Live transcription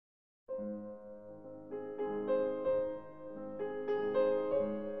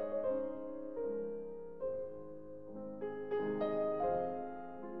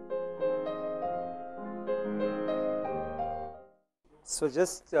So,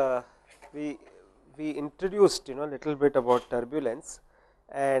 just we introduced little bit about turbulence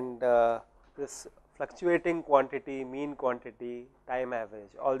and this fluctuating quantity, mean quantity, time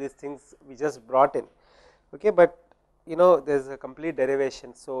average, all these things we just brought in. Okay, but there is a complete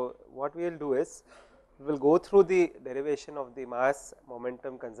derivation. So, what we will do is we will go through the derivation of the mass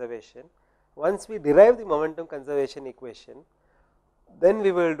momentum conservation. Once we derive the momentum conservation equation, then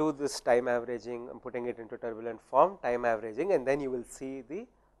we will do this time averaging and putting it into turbulent form, time averaging, and then you will see the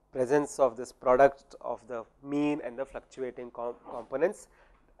presence of this product of the mean and the fluctuating components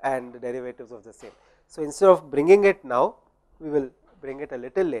and the derivatives of the same. So, instead of bringing it now, we will bring it a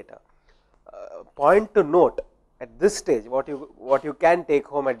little later. Point to note at this stage, what you can take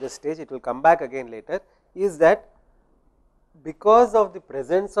home at this stage, it will come back again later, is that because of the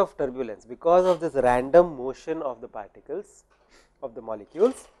presence of turbulence, because of this random motion of the particles, of the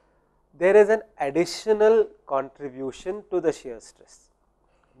molecules, there is an additional contribution to the shear stress.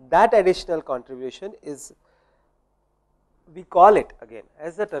 That additional contribution is, we call it again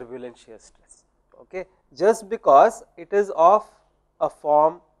as the turbulent shear stress, okay, just because it is of a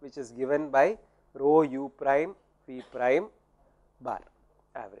form which is given by rho u prime v prime bar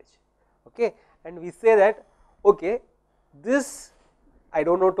average, okay, and we say that okay, this I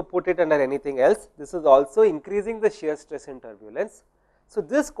do not know to put it under anything else, this is also increasing the shear stress in turbulence. So,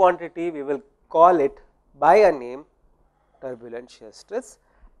 this quantity we will call it by a name turbulent shear stress,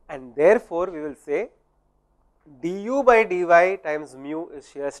 and therefore, we will say du by dy times mu is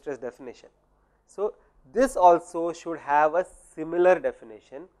shear stress definition. So, this also should have a similar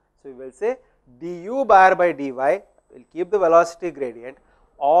definition. So, we will say du bar by dy will keep the velocity gradient,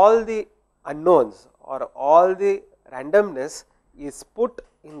 all the unknowns or all the randomness is put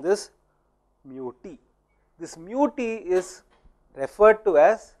in this mu t. This mu t is referred to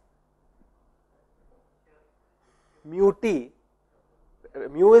as mu t,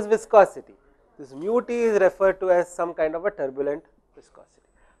 mu is viscosity. This mu t is referred to as some kind of a turbulent viscosity.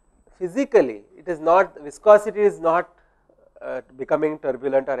 Physically, it is not, viscosity is not becoming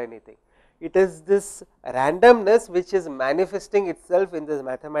turbulent or anything. It is this randomness which is manifesting itself in this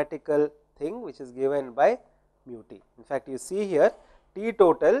mathematical thing which is given by mu t. In fact, you see here T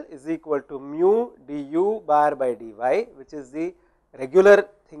total is equal to mu du bar by dy, which is the regular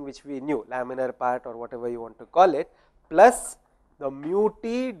thing which we knew, laminar part or whatever you want to call it, plus the mu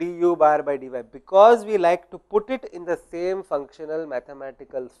t du bar by dy. Because we like to put it in the same functional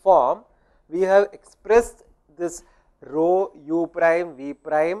mathematical form, we have expressed this rho u prime v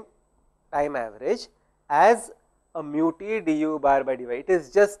prime time average as a mu t du bar by dy. It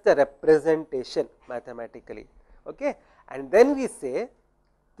is just a representation mathematically, okay. And then we say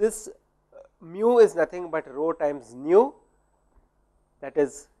this mu is nothing but rho times nu, that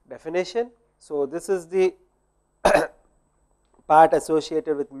is definition. So, this is the part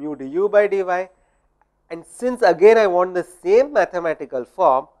associated with mu du by dy, and since again I want the same mathematical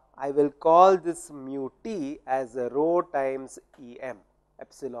form, I will call this mu t as a rho times em,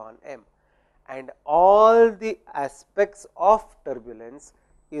 epsilon m, and all the aspects of turbulence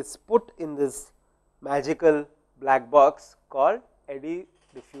is put in this magical black box called eddy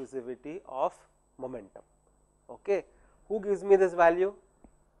diffusivity of momentum, okay. Who gives me this value?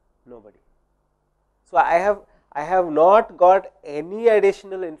 Nobody. So, I have not got any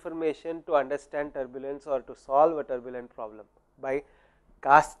additional information to understand turbulence or to solve a turbulent problem by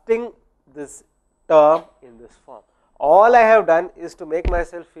casting this term in this form. All I have done is to make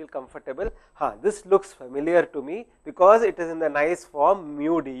myself feel comfortable. This looks familiar to me because it is in the nice form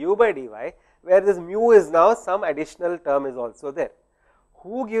mu du by dy, where this mu is now some additional term is also there.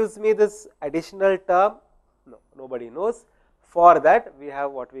 Who gives me this additional term? No, nobody knows. For that, we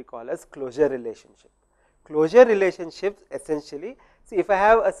have what we call as closure relationship. Closure relationships essentially, see, if I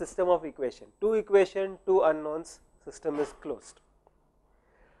have a system of equation, two equation, two unknowns, system is closed.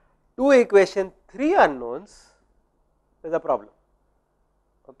 Two equation, three unknowns, is a problem,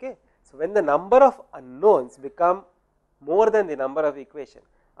 okay. So, when the number of unknowns become more than the number of equation,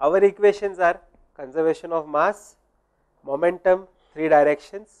 our equations are conservation of mass, momentum, three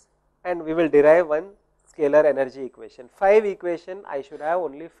directions, and we will derive one scalar energy equation. 5 equation, I should have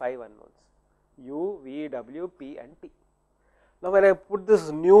only 5 unknowns, u, v, w, p and t. Now, when I put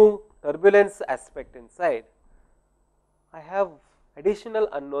this new turbulence aspect inside, I have additional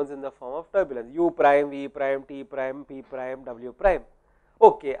unknowns in the form of turbulence, u prime, v prime, t prime, p prime, w prime.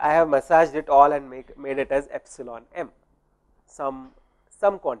 Okay, I have massaged it all and made it as epsilon m, some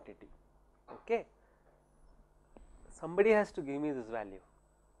quantity, okay. Somebody has to give me this value,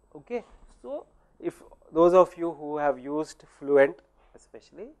 okay. So, if those of you who have used Fluent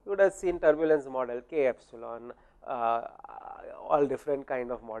especially, you would have seen turbulence model k epsilon uh, all different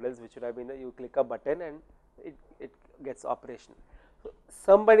kind of models which would have been, you click a button and it gets operational. So,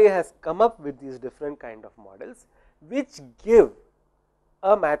 somebody has come up with these different kind of models which give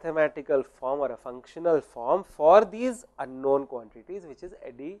a mathematical form or a functional form for these unknown quantities, which is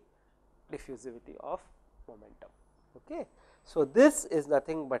eddy diffusivity of momentum. Okay. So, this is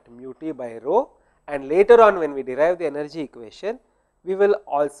nothing but mu t by rho, and later on when we derive the energy equation, we will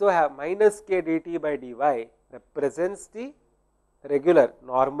also have minus k dt by dy represents the regular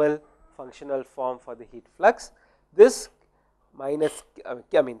normal functional form for the heat flux. This minus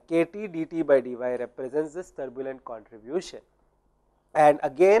kt dt by dy represents this turbulent contribution, and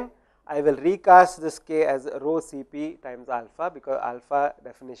again I will recast this k as rho Cp times alpha, because alpha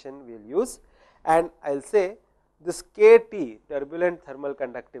definition we will use, and I will say this Kt, turbulent thermal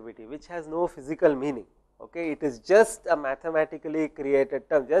conductivity, which has no physical meaning. Okay, it is just a mathematically created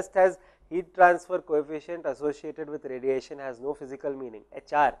term, just as heat transfer coefficient associated with radiation has no physical meaning.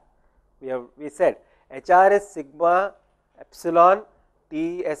 HR, we said HR is sigma epsilon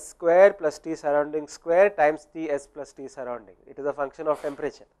T s square plus T surrounding square times T s plus T surrounding. It is a function of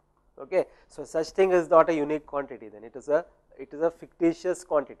temperature. Okay, so such thing is not a unique quantity, then it is a fictitious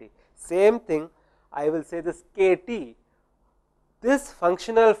quantity. Same thing, I will say this Kt, this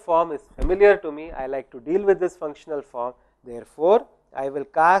functional form is familiar to me, I like to deal with this functional form, therefore, I will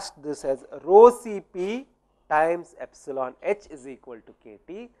cast this as rho Cp times epsilon h is equal to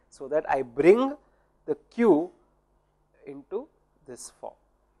Kt, so that I bring the Q into this form,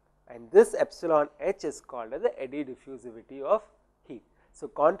 and this epsilon h is called as the eddy diffusivity of heat. So,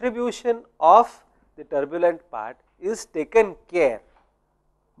 contribution of the turbulent part is taken care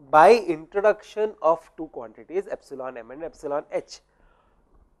by introduction of two quantities epsilon m and epsilon h.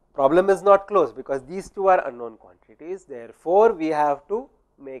 Problem is not closed, because these two are unknown quantities, therefore, we have to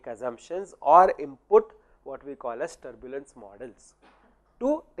make assumptions or input what we call as turbulence models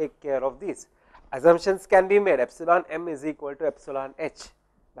to take care of these. Assumptions can be made, epsilon m is equal to epsilon h,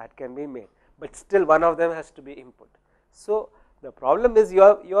 that can be made, but still one of them has to be input. So, the problem is you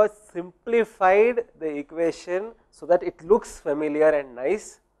have simplified the equation so that it looks familiar and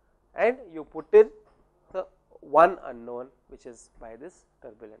nice, and you put in the one unknown, which is by this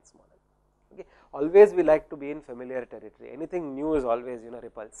turbulence model. Okay. Always we like to be in familiar territory, anything new is always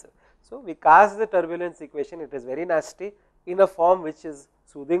repulsive. So, we cast the turbulence equation, it is very nasty in a form which is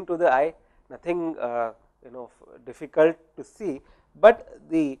soothing to the eye, nothing difficult to see, but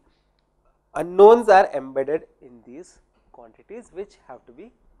the unknowns are embedded in these quantities which have to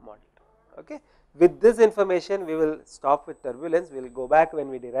be modeled. Okay. With this information, we will stop with turbulence, we will go back when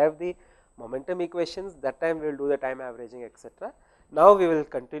we derive the momentum equations, that time we will do the time averaging, etc. Now, we will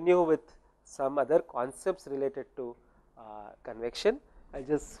continue with some other concepts related to convection. I will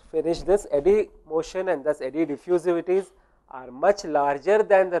just finish this. Eddy motion and thus eddy diffusivities are much larger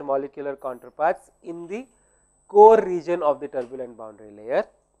than their molecular counterparts in the core region of the turbulent boundary layer.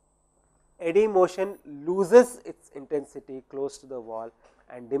 Eddy motion loses its intensity close to the wall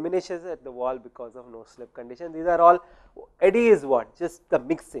and diminishes at the wall because of no slip condition. These are all, eddy is what? Just the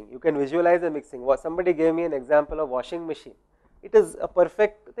mixing. You can visualize the mixing. Somebody gave me an example of washing machine. It is a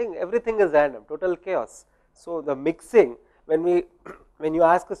perfect thing, everything is random, total chaos. So, the mixing, when you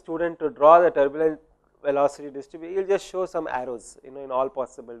ask a student to draw the turbulent velocity distribution, he will just show some arrows in all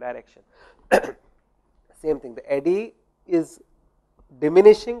possible direction. Same thing, the eddy is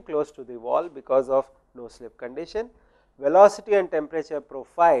diminishing close to the wall because of no slip condition. Velocity and temperature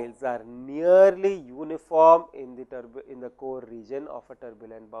profiles are nearly uniform in the core region of a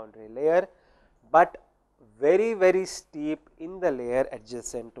turbulent boundary layer, but very steep in the layer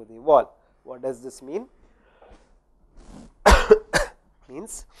adjacent to the wall. What does this mean?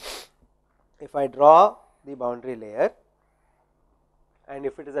 Means if I draw the boundary layer, and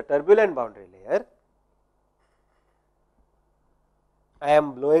if it is a turbulent boundary layer, I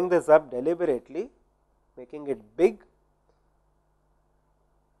am blowing this up deliberately, making it big.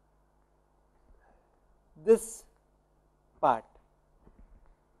 This part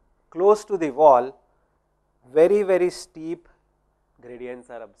close to the wall, very steep gradients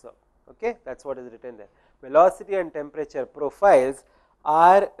are observed. Okay, that is what is written there. Velocity and temperature profiles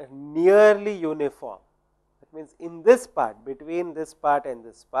are nearly uniform. That means, in this part, between this part and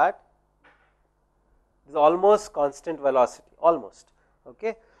this part, is almost constant velocity, almost.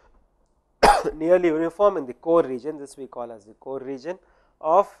 Okay. Nearly uniform in the core region, this we call as the core region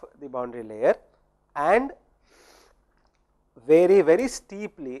of the boundary layer, and very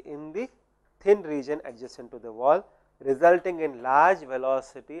steeply in the thin region adjacent to the wall, resulting in large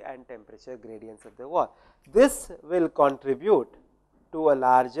velocity and temperature gradients at the wall. This will contribute to a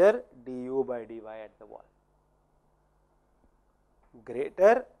larger du by dy at the wall.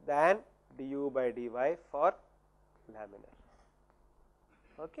 greater than du by dy for laminar.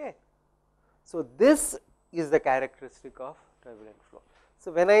 Okay. So, this is the characteristic of turbulent flow.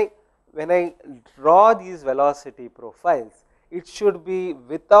 So, when I draw these velocity profiles, it should be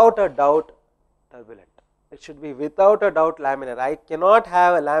without a doubt turbulent. It should be without a doubt laminar. I cannot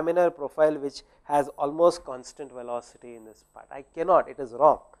have a laminar profile which has almost constant velocity in this part. I cannot, it is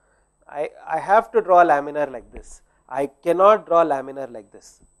wrong. I have to draw laminar like this. I cannot draw laminar like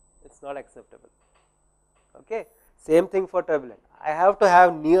this. It is not acceptable. Okay. Same thing for turbulent. I have to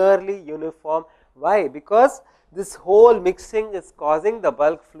have nearly uniform. Why? Because this whole mixing is causing the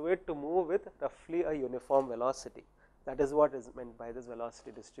bulk fluid to move with roughly a uniform velocity. That is what is meant by this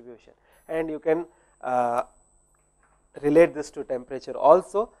velocity distribution. And you can relate this to temperature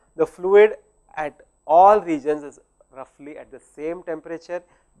also. The fluid at all regions is roughly at the same temperature.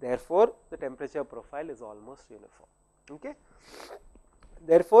 Therefore, the temperature profile is almost uniform. Okay.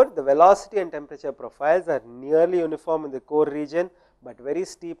 Therefore, the velocity and temperature profiles are nearly uniform in the core region, but very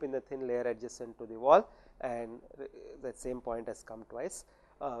steep in the thin layer adjacent to the wall, and the same point has come twice.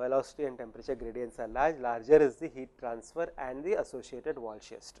 Velocity and temperature gradients are large, larger is the heat transfer and the associated wall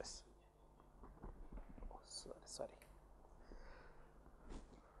shear stress. Sorry.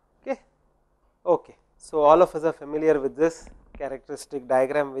 Okay. Okay. So, all of us are familiar with this characteristic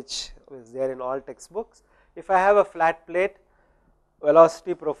diagram which is there in all textbooks. If I have a flat plate,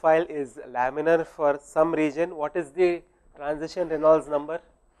 velocity profile is laminar for some region. What is the transition Reynolds number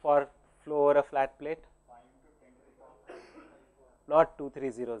for flow over a flat plate? Not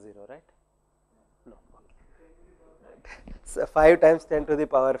 2300, right? No. Okay. So, 5 times 10 to the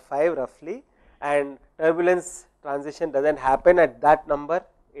power 5 roughly, and turbulence transition does not happen at that number,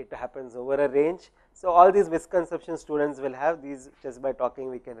 it happens over a range. So, all these misconceptions students will have, these just by talking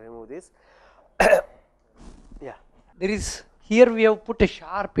we can remove this. Yeah. There is, here we have put a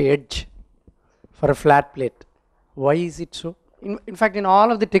sharp edge for a flat plate. Why is it so? In fact, in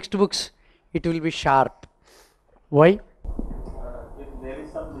all of the textbooks, it will be sharp. Why? If there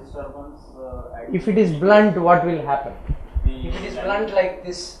is some disturbance, if it is blunt, what will happen? If it is blunt like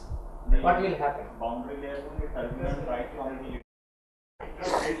this, what will happen? Boundary layer will be turbulent right from the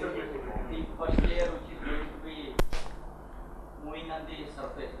first layer which is going to be moving on the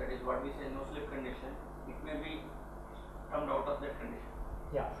surface, that is what we say no slip condition, it may be come out of that condition.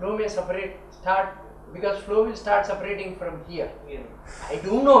 Yeah, flow may start because flow will start separating from here. I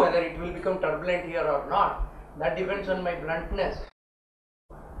don't know whether it will become turbulent here or not. That depends on my bluntness.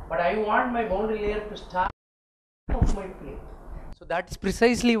 But I want my boundary layer to start of my plate. So that is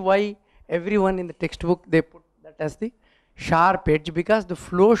precisely why everyone in the textbook they put that as the sharp edge, because the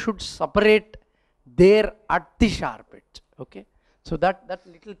flow should separate there at the sharp edge. Okay. So that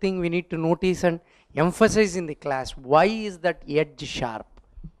little thing we need to notice and emphasize in the class. Why is that edge sharp?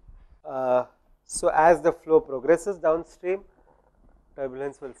 So, as the flow progresses downstream,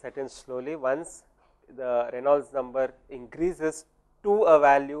 turbulence will set in slowly once the Reynolds number increases to a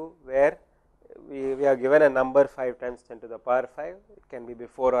value where we are given a number 5 times 10 to the power 5, it can be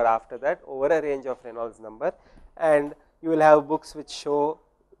before or after that over a range of Reynolds number, and you will have books which show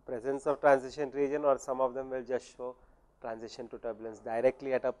presence of transition region, or some of them will just show transition to turbulence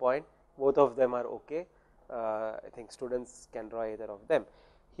directly at a point. Both of them are okay. I think students can draw either of them.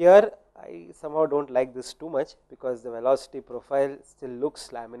 Here I somehow do not like this too much, because the velocity profile still looks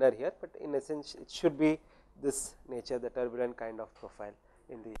laminar here, but in essence it should be this nature, the turbulent kind of profile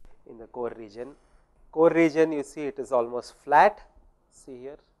in the core region. Core region, you see it is almost flat, see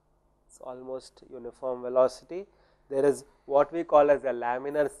here it is almost uniform velocity. There is what we call as a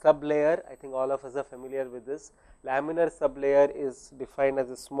laminar sublayer. I think all of us are familiar with this. Laminar sublayer is defined as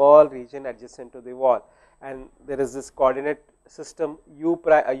a small region adjacent to the wall, and there is this coordinate system u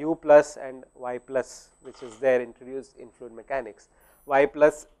plus and y plus, which is there introduced in fluid mechanics. Y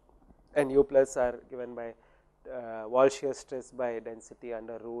plus and u plus are given by wall shear stress by density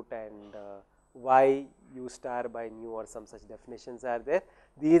under root, and y u star by nu, or some such definitions are there.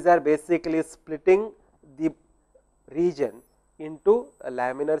 These are basically splitting the region into a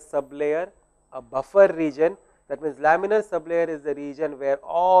laminar sublayer, a buffer region. That means laminar sublayer is the region where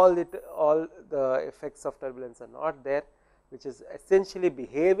all the effects of turbulence are not there, which is essentially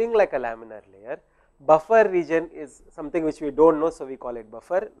behaving like a laminar layer. Buffer region is something which we do not know, so we call it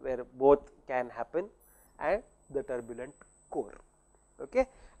buffer, where both can happen, and the turbulent core. Okay.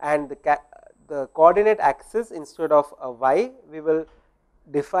 And the coordinate axis, instead of a y, we will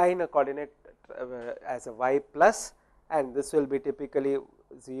define a coordinate as a y plus, and this will be typically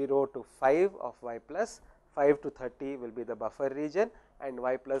 0 to 5 of y plus, 5 to 30 will be the buffer region, and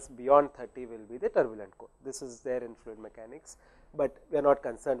y plus beyond 30 will be the turbulent core. This is there in fluid mechanics. but we are not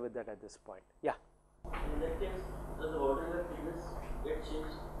concerned with that at this point. Yeah. In that case, does the boundary layer thickness get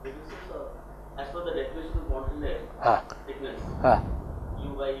changed, reduces, or as per the definition of boundary layer thickness,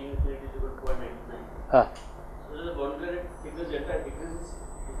 U by U infinity is equal to 0.99. So does the boundary layer thickness delta decreases?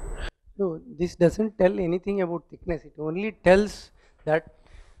 No, this doesn't tell anything about thickness. It only tells that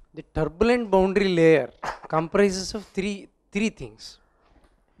the turbulent boundary layer comprises of three things.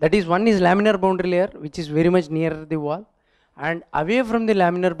 That is, one is laminar boundary layer, which is very much near the wall, and away from the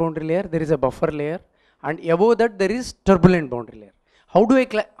laminar boundary layer there is a buffer layer, and above that there is turbulent boundary layer. How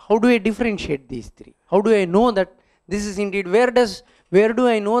do I differentiate these three? How do I know that this is indeed, where do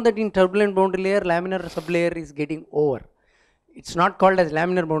I know that in turbulent boundary layer laminar sublayer is getting over? It's not called as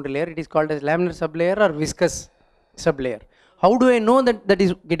laminar boundary layer, it is called as laminar sublayer or viscous sublayer. How do I know that that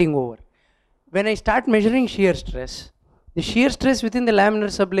is getting over? When I start measuring shear stress, the shear stress within the laminar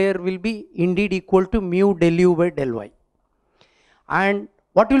sublayer will be indeed equal to mu del u by del y. And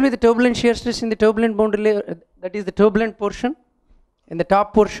what will be the turbulent shear stress in the turbulent boundary layer? That is the turbulent portion. In the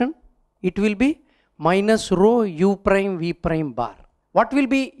top portion, it will be minus rho u prime v prime bar. What will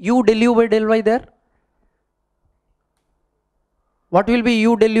be u del u by del y there? What will be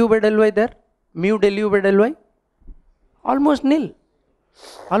u del u by del y there? Mu del u by del y? Almost nil.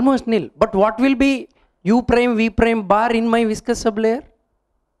 Almost nil. But what will be u prime v prime bar in my viscous sublayer?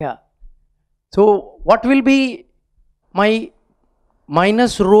 Yeah. So what will be my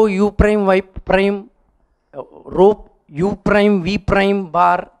minus rho u prime y prime rho u prime v prime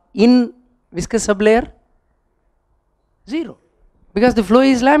bar in viscous sublayer? 0, because the flow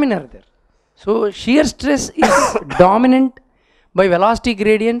is laminar there. So shear stress is dominant by velocity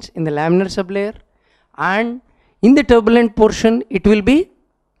gradients in the laminar sublayer, and in the turbulent portion it will be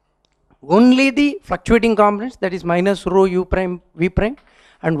only the fluctuating components, that is minus rho u prime v prime.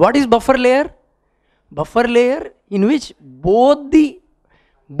 And what is buffer layer? Buffer layer in which both the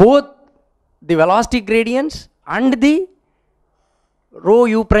velocity gradients and the rho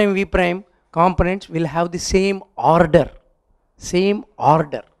u prime v prime components will have the same order.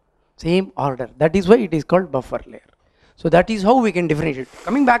 That is why it is called buffer layer. So that is how we can differentiate.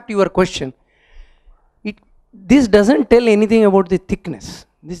 Coming back to your question, this doesn't tell anything about the thickness.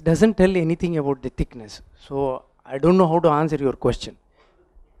 So I don't know how to answer your question.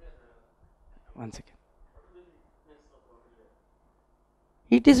 One second.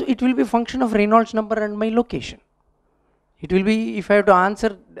 It will be function of Reynolds number and my location. It will be, if I have to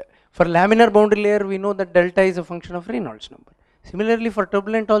answer for laminar boundary layer, we know that delta is a function of Reynolds number. Similarly for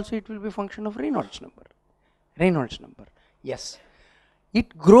turbulent also it will be function of Reynolds number. Yes.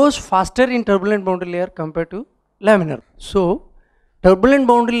 It grows faster in turbulent boundary layer compared to laminar. So turbulent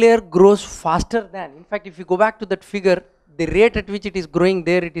boundary layer grows faster than, in fact if you go back to that figure, the rate at which it is growing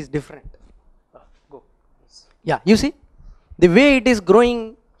there, it is different. Go. Yeah, you see, the way it is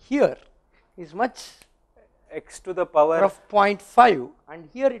growing here is much X to the power of 0.5, and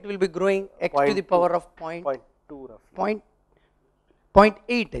here it will be growing x to the power of 0.2 roughly.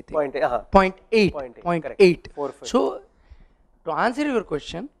 0.8 I think. 0.8. So to answer your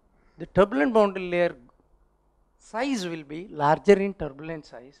question, the turbulent boundary layer size will be larger in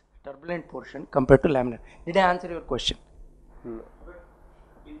turbulent portion compared to laminar. Did I answer your question? But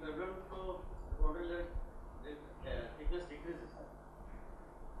in turbulent boundary layer, thickness decreases.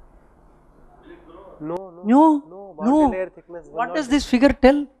 Will it grow? No. Boundary layer thickness will What not does this figure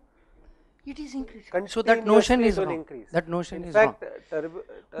tell? It is increasing. So that notion is wrong. increase. That notion In is fact, wrong.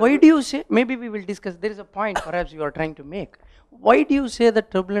 Why do you say, maybe we will discuss, there is a point perhaps you are trying to make. Why do you say that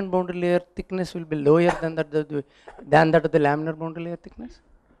turbulent boundary layer thickness will be lower than that of the laminar boundary layer thickness?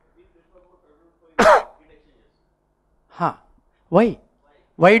 Why?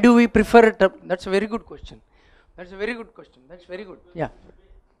 Why do we prefer it? That's a very good question. That's very good. Yeah.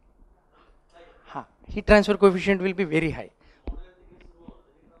 Heat transfer coefficient will be very high.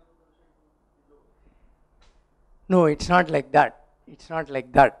 No, it's not like that.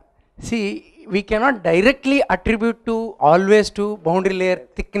 See, we cannot directly attribute always to boundary layer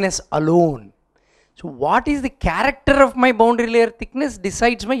thickness alone. So what is the character of my boundary layer thickness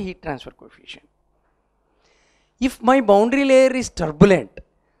decides my heat transfer coefficient. If my boundary layer is turbulent,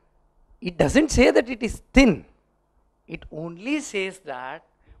 it doesn't say that it is thin. It only says that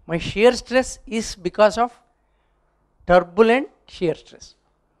my shear stress is because of turbulent shear stress.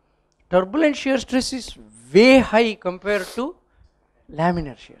 Turbulent shear stress is way high compared to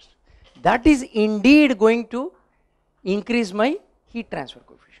laminar shear stress. That is indeed going to increase my heat transfer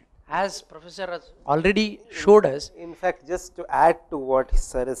coefficient, as professor has already showed us. In fact, just to add to what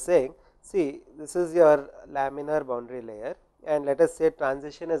sir is saying, see, this is your laminar boundary layer, and let us say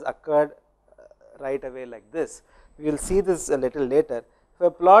transition has occurred right away like this. We will see this a little later. If I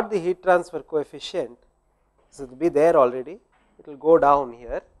plot the heat transfer coefficient, so it will be there already, it will go down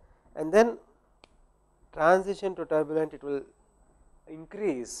here, and then transition to turbulent, it will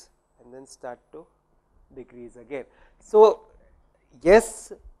increase and then start to decrease again. So,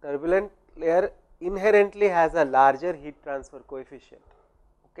 yes, turbulent layer inherently has a larger heat transfer coefficient.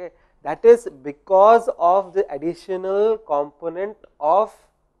 Okay. That is because of the additional component of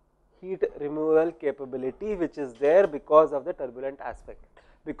heat removal capability which is there because of the turbulent aspect,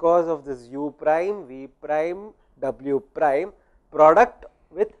 because of this u prime, v prime, w prime product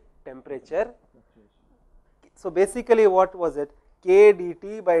with temperature. So, basically what was it? K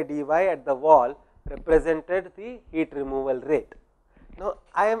dt by dy at the wall represented the heat removal rate. Now,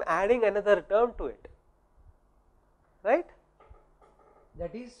 I am adding another term to it, right?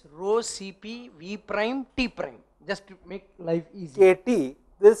 That is rho Cp V prime T prime, just to make life easy. Kt,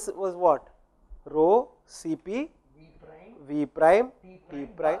 this was what? Rho Cp V prime T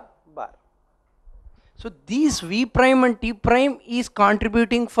prime bar. So, these V prime and T prime is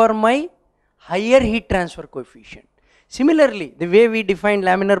contributing for my higher heat transfer coefficient. Similarly, the way we define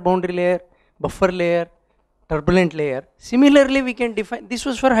laminar boundary layer, buffer layer, turbulent layer, similarly we can define, this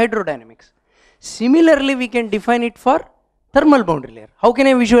was for hydrodynamics. Similarly, we can define it for thermal boundary layer. How can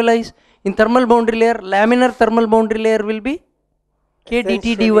I visualize? In thermal boundary layer, laminar thermal boundary layer will be K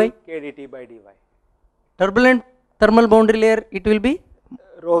dt dy. K dt by dy. Turbulent thermal boundary layer, it will be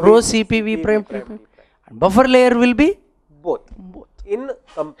rho Cp V prime T prime. And buffer layer will be both in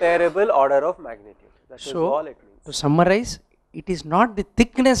comparable order of magnitude. That is all it means. To summarize, it is not the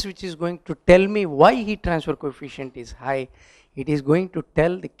thickness which is going to tell me why heat transfer coefficient is high. It is going to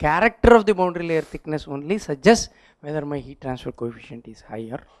tell the character of the boundary layer thickness only suggests whether my heat transfer coefficient is high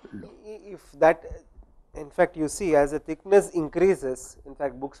or low. If that, in fact, you see as the thickness increases, in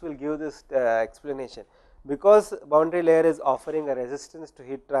fact books will give this explanation, because boundary layer is offering a resistance to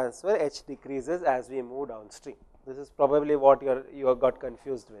heat transfer, H decreases as we move downstream. This is probably what you have got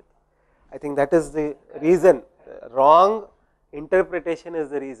confused with. I think that is the reason. Wrong interpretation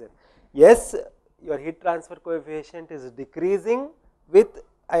is the reason. Yes, your heat transfer coefficient is decreasing with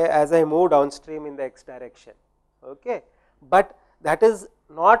as I move downstream in the x direction. Okay, but that is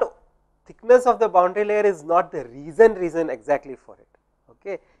not, thickness of the boundary layer is not the reason exactly for it.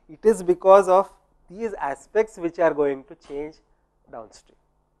 Okay, it is because of these aspects which are going to change downstream.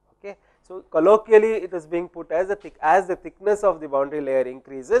 Okay, so colloquially it is being put as the thickness of the boundary layer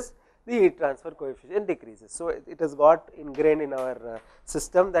increases, the heat transfer coefficient decreases. So, it has got ingrained in our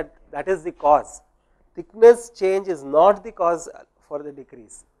system that is the cause. Thickness change is not the cause for the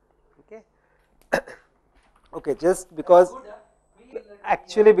decrease. Okay, okay, just because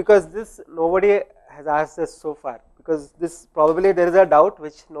actually, because this nobody has asked us so far, because this probably there is a doubt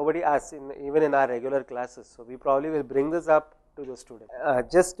which nobody asks even in our regular classes. So, we probably will bring this up to the student.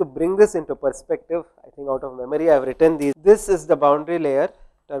 Just to bring this into perspective, I think out of memory I have written these. This is the boundary layer,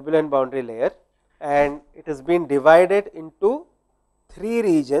 turbulent boundary layer, and it has been divided into 3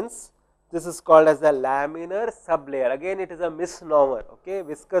 regions. This is called as the laminar sublayer. Again, it is a misnomer. Okay,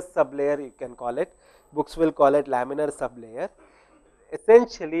 viscous sublayer you can call it. Books will call it laminar sublayer.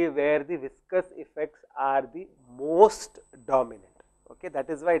 Essentially, where the viscous effects are the most dominant. Okay, that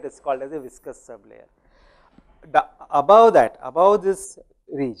is why it is called as a viscous sublayer. Above that, above this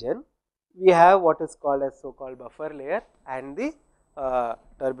region, we have what is called as so-called buffer layer and the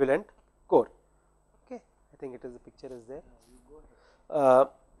turbulent core. Okay, I think it is, the picture is there.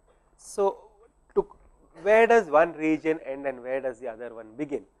 So, where does one region end and where does the other one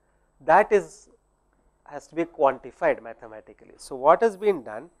begin? That has to be quantified mathematically. So, what has been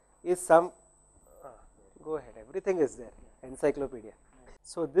done is go ahead, everything is there, encyclopedia.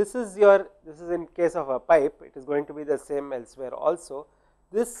 So, this is in case of a pipe, it is going to be the same elsewhere also.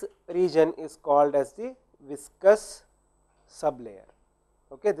 This region is called as the viscous sublayer.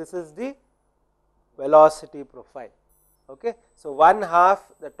 Okay, this is the velocity profile. Okay, so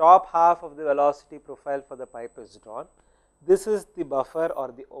the top half of the velocity profile for the pipe is drawn. This is the buffer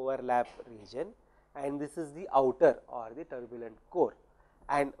or the overlap region, and this is the outer or the turbulent core.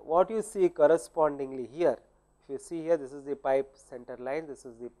 And what you see correspondingly here, if you see here, this is the pipe center line, this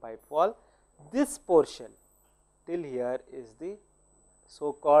is the pipe wall. This portion till here is the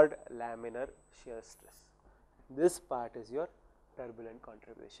so called laminar shear stress. This part is your turbulent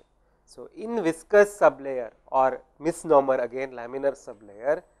contribution. So, in viscous sublayer or misnomer again laminar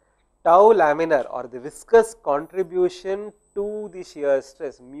sublayer, tau laminar or the viscous contribution to the shear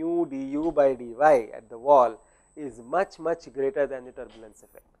stress mu du by dy at the wall is much greater than the turbulence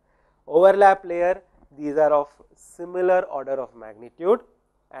effect. Overlap layer, these are of similar order of magnitude,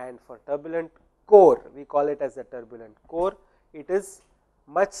 and for turbulent core, we call it as the turbulent core, it is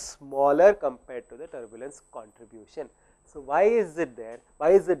much smaller compared to the turbulence contribution. So why is it there? Why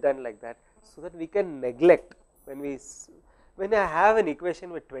is it done like that? So that we can neglect when I have an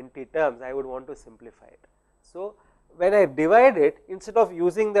equation with 20 terms, I would want to simplify it. So when I divide it, instead of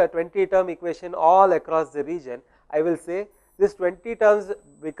using the 20 term equation all across the region, I will say this 20 terms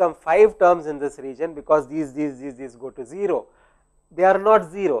become 5 terms in this region because these go to 0. They are not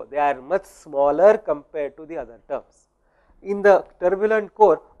 0, they are much smaller compared to the other terms. In the turbulent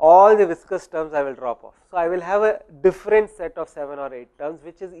core, all the viscous terms I will drop off. So I will have a different set of 7 or 8 terms,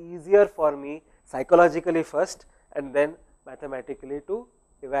 which is easier for me psychologically first and then mathematically to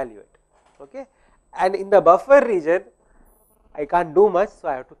evaluate. Okay? And in the buffer region, I can't do much, so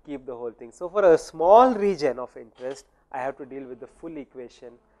I have to keep the whole thing. So for a small region of interest, I have to deal with the full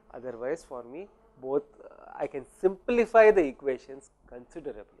equation. Otherwise, for me, both I can simplify the equations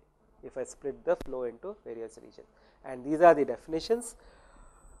considerably if I split the flow into various regions. And these are the definitions.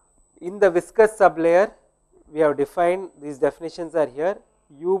 In the viscous sublayer, we have defined, these definitions are here.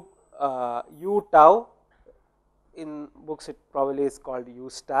 U tau, in books it probably is called U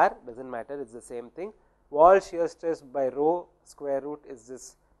star, does not matter, it is the same thing. Wall shear stress by rho square root is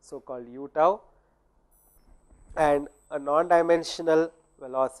this so called U tau, and a non-dimensional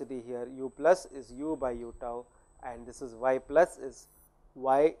velocity here U plus is U by U tau, and this is Y plus is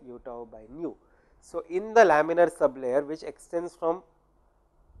Y U tau by nu. So in the laminar sublayer, which extends from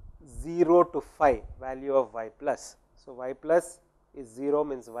 0 to phi, value of Y plus. So Y plus is 0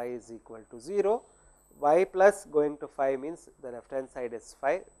 means Y is equal to 0, Y plus going to phi means the left hand side is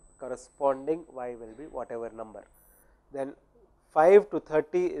phi, corresponding Y will be whatever number. Then 5 to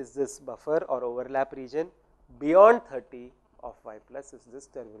 30 is this buffer or overlap region, beyond 30 of Y plus is this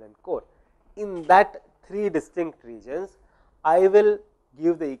turbulent core. In that 3 distinct regions, I will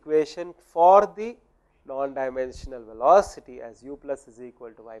give the equation for the non-dimensional velocity as U plus is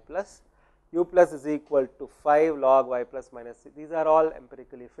equal to Y plus, U plus is equal to 5 log Y plus minus 6. These are all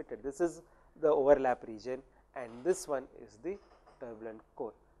empirically fitted. This is the overlap region and this one is the turbulent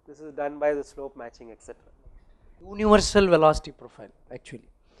core. This is done by the slope matching, etc. Universal velocity profile actually.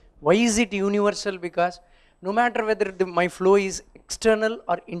 Why is it universal? Because no matter whether my flow is external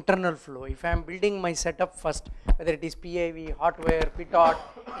or internal flow, if I am building my setup first, whether it is PIV, hot wire, pitot,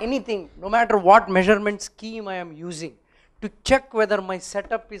 anything, no matter what measurement scheme I am using to check whether my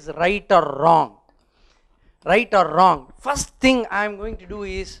setup is right or wrong, first thing I am going to do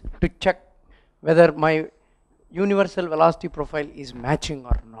is to check whether my universal velocity profile is matching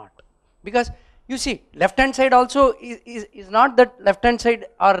or not. Because you see, left hand side also is not that left hand side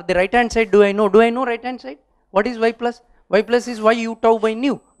or the right hand side. Do I know right hand side? What is Y plus? Y plus is Y U tau by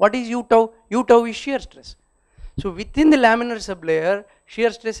nu. What is U tau? U tau is shear stress. So within the laminar sublayer, shear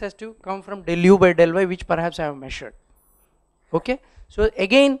stress has to come from del U by del Y, which perhaps I have measured. Okay. So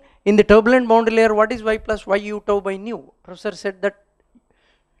again, in the turbulent boundary layer, what is Y plus? Y U tau by nu. Professor said that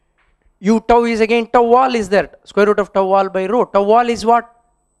U tau is again tau wall is there, square root of tau wall by rho. Tau wall is what?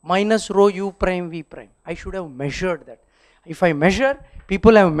 Minus rho U prime V prime. I should have measured that. If I measure,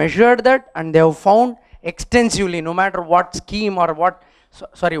 people have measured that and they have found extensively, no matter what scheme or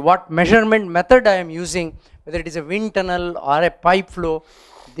what measurement method I am using, whether it is a wind tunnel or a pipe flow,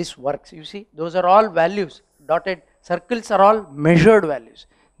 this works. You see, those are all values. Dotted circles are all measured values.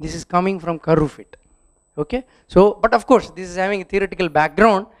 This is coming from curve fit. Okay. So, but of course, this is having a theoretical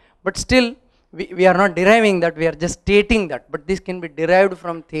background, but still we are not deriving that, we are just stating that, but this can be derived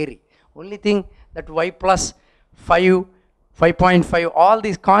from theory. Only thing that Y plus 5, 5.5, all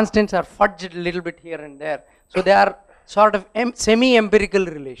these constants are fudged a little bit here and there. So they are sort of semi-empirical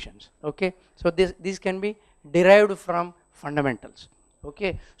relations. Okay. So this can be derived from fundamentals.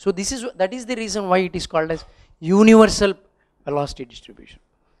 Okay. So that is the reason why it is called as universal velocity distribution.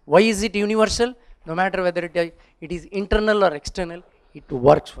 Why is it universal? No matter whether it is internal or external, it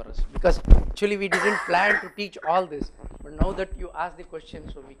works for us, because actually we didn't plan to teach all this, but now that you asked the question,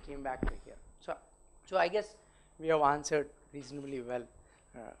 so we came back to here. So I guess we have answered reasonably well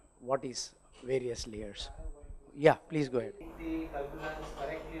what is various layers. Yeah, please go ahead. The turbulence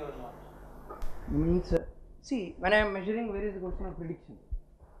correctly or not? Means see, when I am measuring, where is the question of prediction?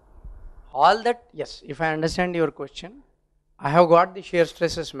 All that, yes, if I understand your question, I have got the shear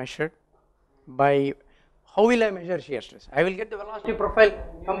stresses measured by. How will I measure shear stress? I will get the velocity profile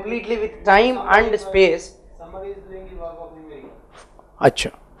completely with time and space. Somebody is doing the work of numerical.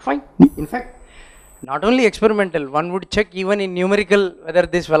 Acha, fine. In fact, not only experimental, one would check even in numerical whether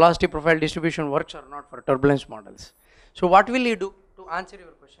this velocity profile distribution works or not for turbulence models. So what will you do? To answer your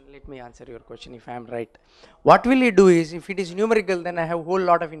question, let me answer your question if I am right. What will you do is, if it is numerical, then I have a whole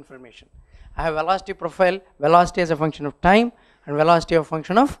lot of information. I have velocity profile, velocity as a function of time and velocity as a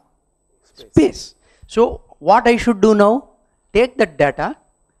function of space. So what I should do now, take that data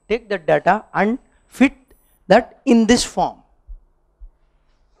and fit that in this form.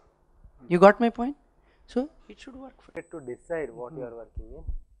 You got my point? So it should work for to decide what you are working in.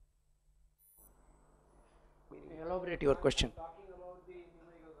 Elaborate your question.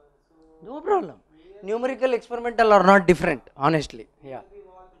 No problem. Numerical, experimental are not different, honestly. Yeah.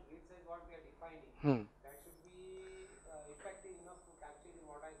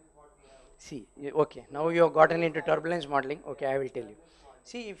 See, okay, now you have gotten into turbulence modeling. Okay, I will tell you.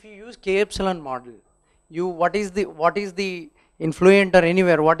 See, if you use K epsilon model, what is the influent or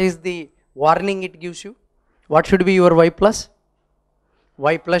anywhere, what is the warning it gives you? What should be your y plus?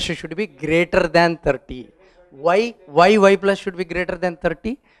 Y plus should be greater than 30. Why y plus should be greater than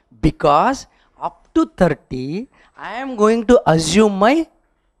 30? Because up to 30, I am going to assume my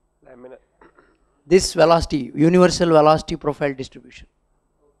this velocity, universal velocity profile distribution.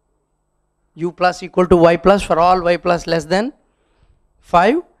 U plus equal to y plus for all y plus less than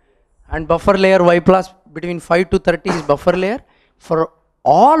 5, and buffer layer y plus between 5 to 30 is buffer layer. For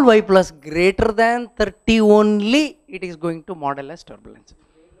all y plus greater than 30 only, it is going to model as turbulence.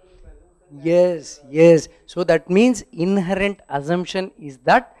 Yes, yes. So that means inherent assumption is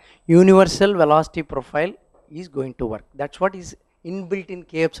that universal velocity profile is going to work. That's what is inbuilt in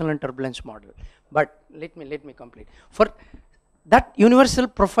K epsilon turbulence model. But let me complete. For that universal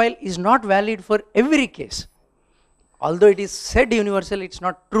profile is not valid for every case. Although it is said universal, it's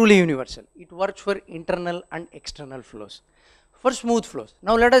not truly universal. It works for internal and external flows. For smooth flows.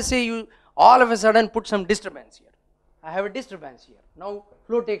 Now let us say you all of a sudden put some disturbance here. I have a disturbance here. Now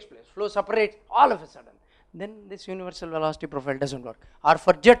flow takes place. Flow separates all of a sudden. Then this universal velocity profile doesn't work. Or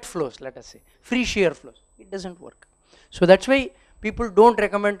for jet flows, let us say, free shear flows, it doesn't work. So that's why people don't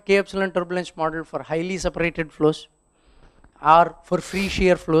recommend K epsilon turbulence model for highly separated flows or for free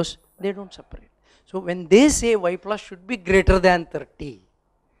shear flows. They don't separate. So when they say y plus should be greater than 30,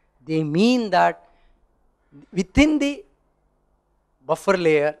 they mean that within the buffer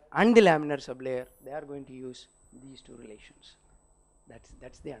layer and the laminar sublayer, they are going to use these two relations.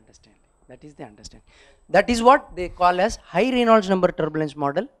 That's the understanding. That is the understanding. That is what they call as high Reynolds number turbulence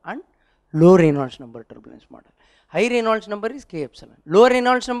model and low Reynolds number turbulence model. High Reynolds number is K epsilon. Low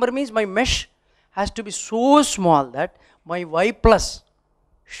Reynolds number means my mesh has to be so small that my y plus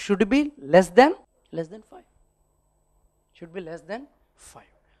should be less than 5. Should be less than 5.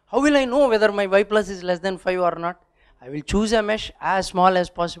 How will I know whether my y plus is less than 5 or not? I will choose a mesh as small as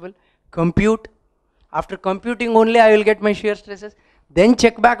possible, compute. After computing only I will get my shear stresses, then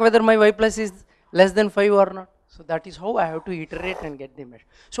check back whether my y plus is less than 5 or not. So that is how I have to iterate and get the mesh.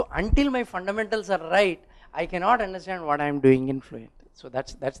 So until my fundamentals are right, I cannot understand what I am doing in Fluent. So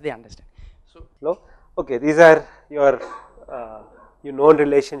that's the understanding. So okay, these are your known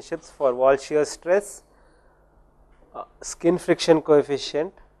relationships for wall shear stress, skin friction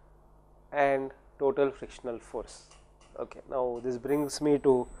coefficient and total frictional force. Okay, now this brings me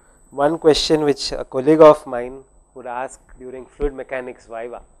to one question which a colleague of mine would ask during fluid mechanics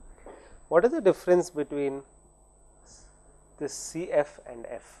viva. What is the difference between this CF and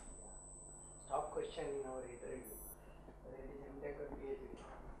F? top question in our interview.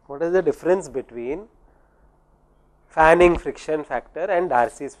 What is the difference between fanning friction factor and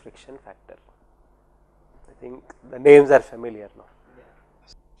Darcy's friction factor? I think the names are familiar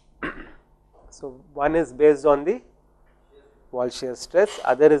now. So one is based on the wall shear stress,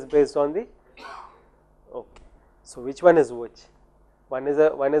 other is based on the, okay. So which one is which? One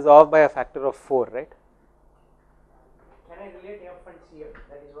is off by a factor of 4, right? Can I relate F and CF?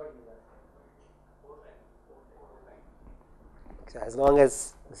 That is what you are. So as long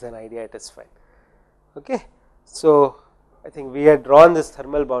as it's an idea, it is fine. Okay. So I think we had drawn this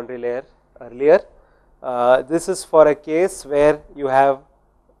thermal boundary layer earlier. This is for a case where you have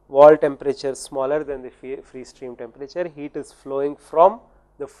wall temperature smaller than the free stream temperature. Heat is flowing from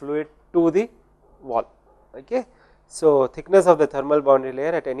the fluid to the wall. Okay. So thickness of the thermal boundary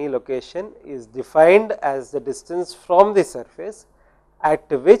layer at any location is defined as the distance from the surface at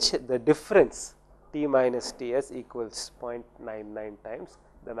which the difference T minus Ts equals 0.99 times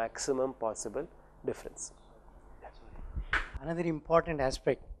the maximum possible difference. Another important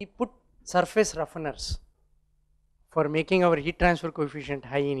aspect, we put surface rougheners for making our heat transfer coefficient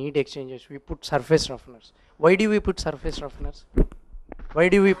high in heat exchangers. We put surface rougheners. Why do we put surface rougheners? Why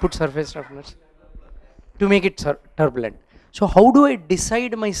do we put surface rougheners? To make it turbulent. So how do I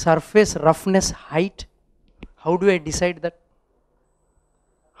decide my surface roughness height? How do I decide that?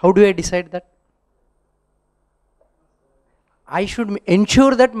 How do I decide that? I should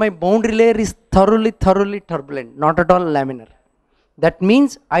ensure that my boundary layer is thoroughly turbulent, not at all laminar. That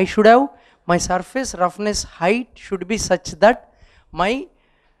means I should have my surface roughness height should be such that my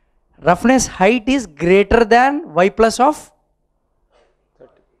roughness height is greater than y plus of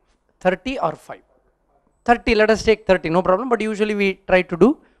 30 or 5. 30, let us take 30, no problem, but usually we try to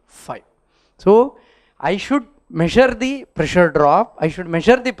do 5. So I should measure the pressure drop,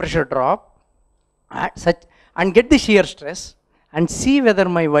 at such and get the shear stress and see whether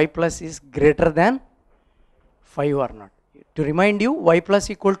my y plus is greater than 5 or not. To remind you, y plus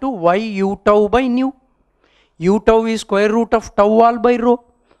equal to y u tau by nu. U tau is square root of tau wall by rho.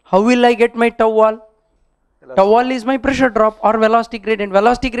 How will I get my tau wall? Tau wall is my pressure drop or velocity gradient.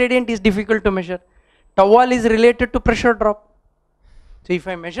 Velocity gradient is difficult to measure. Tau wall is related to pressure drop. So if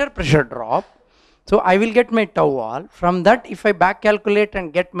I measure pressure drop, so I will get my tau wall. From that, if I back calculate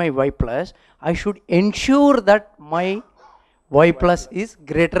and get my y plus, I should ensure that my y plus is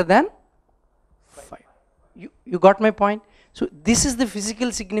greater than 5. You got my point? So this is the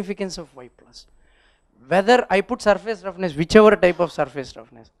physical significance of y plus. Whether I put surface roughness, whichever type of surface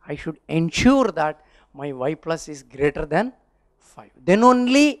roughness, I should ensure that my y plus is greater than 5. Then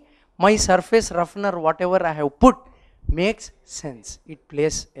only my surface roughener, whatever I have put, makes sense. It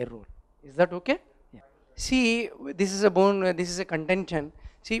plays a role. Is that okay? Yeah. See, this is a contention.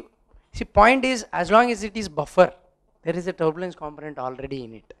 See, point is, as long as it is buffer, there is a turbulence component already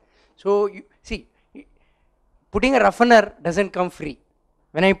in it. So you see, putting a roughener doesn't come free.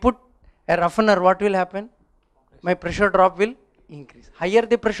 When I put a roughener, what will happen? My pressure drop will increase. Higher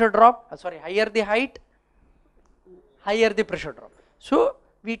the pressure drop, higher the height, higher the pressure drop. So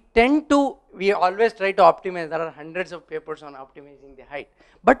we always try to optimize. There are hundreds of papers on optimizing the height.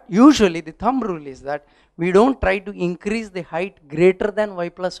 But usually the thumb rule is that we don't try to increase the height greater than y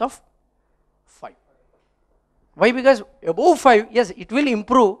plus of 5. Why? Because above 5, yes, it will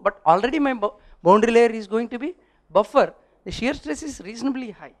improve, but already my boundary layer is going to be buffer. The shear stress is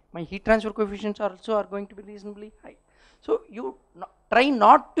reasonably high. My heat transfer coefficients also are going to be reasonably high. So you try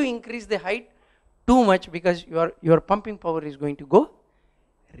not to increase the height too much because your pumping power is going to go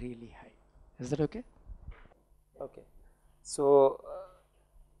really high. Is that okay? Okay. So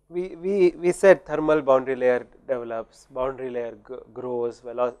we said thermal boundary layer develops, boundary layer grows,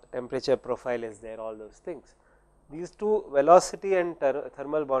 temperature profile is there, all those things. These two, velocity and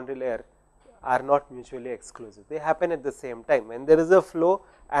thermal boundary layer, are not mutually exclusive. They happen at the same time. When there is a flow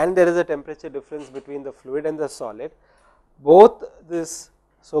and there is a temperature difference between the fluid and the solid, both this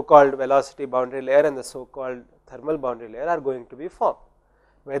so called velocity boundary layer and the so called thermal boundary layer are going to be formed.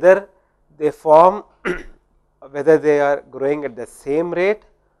 Whether they form, whether they are growing at the same rate,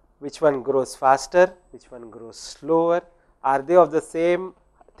 which one grows faster, which one grows slower, are they of the same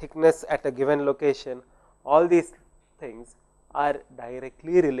thickness at a given location, all these things are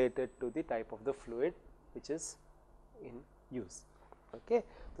directly related to the type of the fluid which is in use. Okay.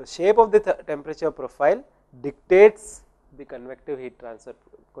 The shape of the temperature profile dictates the convective heat transfer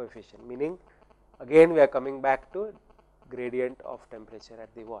coefficient, meaning again we are coming back to gradient of temperature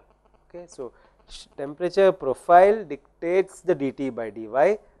at the wall. Okay. So temperature profile dictates the dt by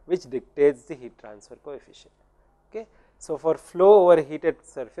dy, which dictates the heat transfer coefficient. Okay. So for flow over heated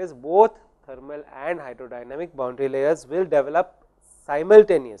surface, both thermal and hydrodynamic boundary layers will develop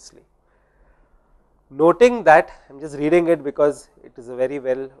simultaneously. Noting that, I am just reading it because it is a very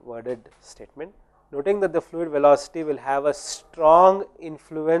well worded statement. Noting that the fluid velocity will have a strong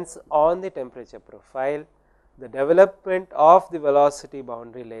influence on the temperature profile, the development of the velocity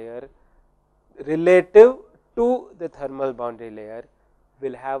boundary layer relative to the thermal boundary layer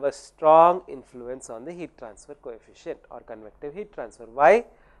will have a strong influence on the heat transfer coefficient or convective heat transfer. Why?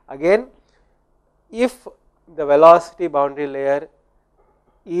 Again, if the velocity boundary layer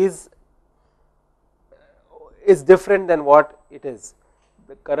is different than what it is,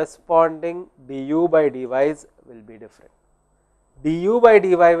 the corresponding du by dy's will be different. Du by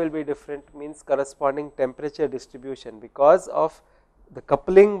dy will be different means corresponding temperature distribution, because of the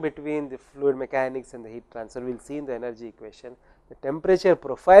coupling between the fluid mechanics and the heat transfer. We will see in the energy equation, the temperature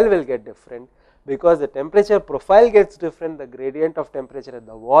profile will get different. Because the temperature profile gets different, the gradient of temperature at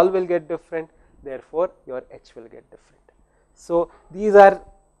the wall will get different, therefore your H will get different. So these are,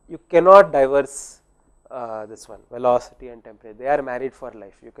 you cannot diverse this one, velocity and temperature, they are married for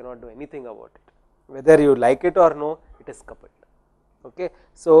life, you cannot do anything about it, whether you like it or no, it is coupled. Okay.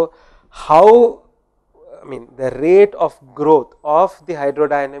 So how, I mean, the rate of growth of the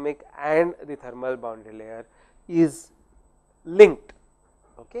hydrodynamic and the thermal boundary layer is linked.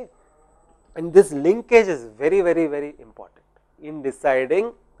 Okay. And this linkage is very important in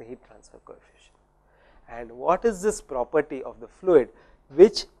deciding the heat transfer coefficient. And what is this property of the fluid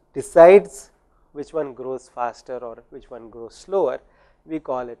which decides which one grows faster or which one grows slower? We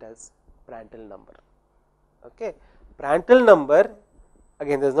call it as Prandtl number. Okay. Prandtl number,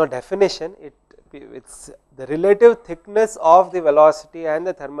 again there is no definition, it's the relative thickness of the velocity and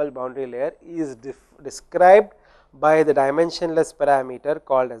the thermal boundary layer is described by the dimensionless parameter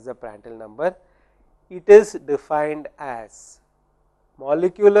called as the Prandtl number. It is defined as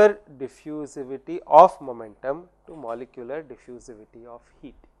molecular diffusivity of momentum to molecular diffusivity of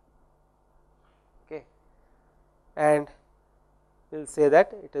heat. Okay. And we will say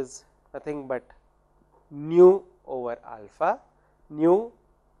that it is nothing but nu over alpha, nu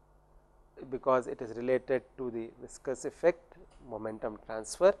because it is related to the viscous effect momentum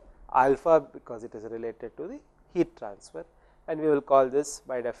transfer, alpha because it is related to the heat transfer, and we will call this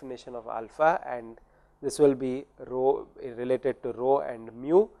by definition of alpha, and this will be rho related to rho and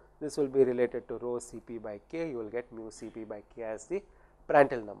mu, this will be related to rho Cp by k, you will get mu Cp by k as the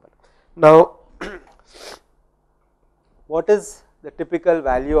Prandtl number. Now, what is the typical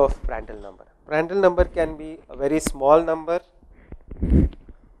value of Prandtl number? Prandtl number can be a very small number,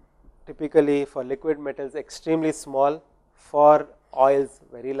 typically for liquid metals extremely small, for oils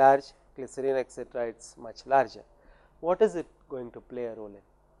very large, glycerin etc. it is much larger. What is it going to play a role in?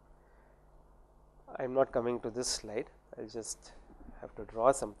 I am not coming to this slide, I will just have to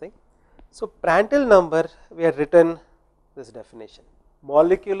draw something. So, Prandtl number, we have written this definition,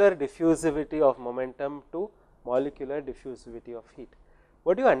 molecular diffusivity of momentum to molecular diffusivity of heat.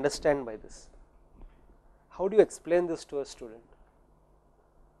 What do you understand by this? How do you explain this to a student?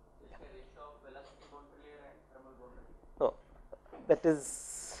 No, that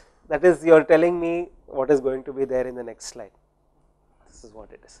is you are telling me what is going to be there in the next slide. This is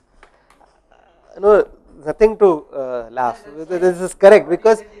what it is. No, nothing to laugh. This is correct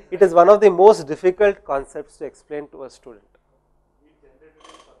because it is one of the most difficult concepts to explain to a student.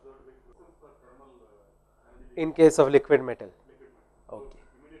 In case of liquid metal. Okay.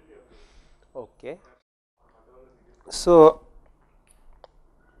 Okay. So,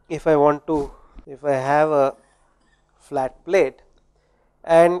 if I have a flat plate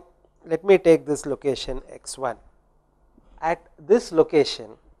and let me take this location x1. At this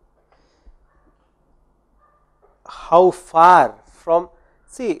location, how far from,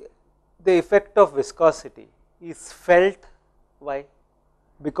 see the effect of viscosity is felt, why?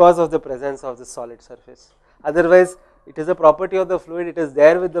 Because of the presence of the solid surface. Otherwise, it is a property of the fluid, it is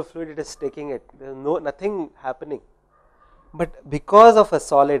there with the fluid, it is taking it, there is nothing happening. But because of a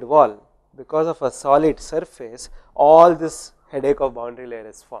solid wall, because of a solid surface, all this headache of boundary layer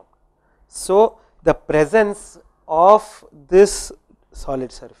is formed. So, the presence of this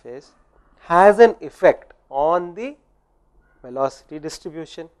solid surface has an effect on the velocity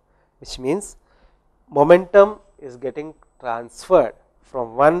distribution, which means momentum is getting transferred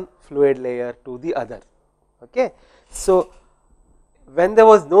from one fluid layer to the other. Okay. So, when there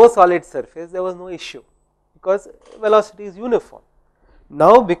was no solid surface, there was no issue because velocity is uniform.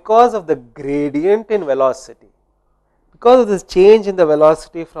 Now, because of the gradient in velocity, because of this change in the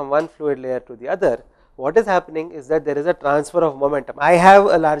velocity from one fluid layer to the other, what is happening is that there is a transfer of momentum. I have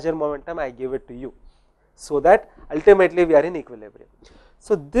a larger momentum, I give it to you, so that ultimately we are in equilibrium.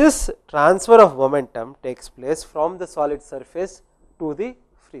 So, this transfer of momentum takes place from the solid surface to the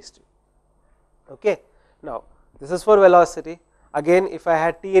free stream. Okay. Now, this is for velocity. Again, if I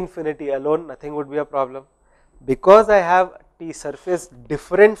had T infinity alone, nothing would be a problem. Because I have T surface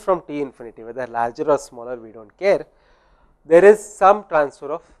different from T infinity, whether larger or smaller, we do not care, there is some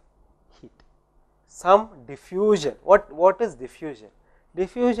transfer of heat, some diffusion. What is diffusion?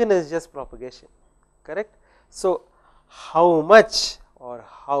 Diffusion is just propagation, correct? So, how much or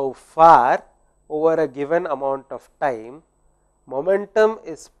how far over a given amount of time momentum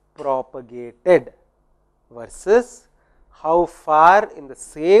is propagated versus how far in the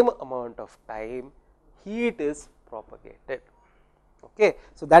same amount of time heat is propagated. Okay.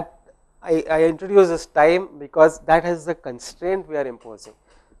 So, that I introduce this time because that is the constraint we are imposing.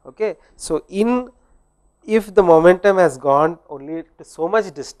 Okay. So, if the momentum has gone only to so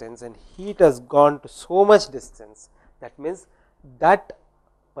much distance and heat has gone to so much distance, that means that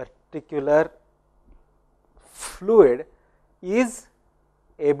particular fluid is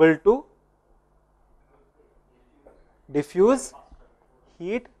able to diffuse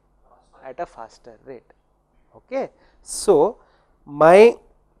heat at a faster rate. Okay. So,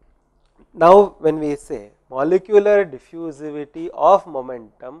 now when we say molecular diffusivity of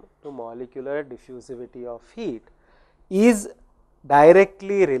momentum to molecular diffusivity of heat is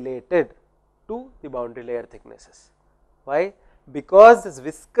directly related to the boundary layer thicknesses. Why? Because this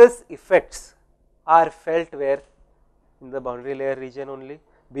viscous effects are felt where? In the boundary layer region only.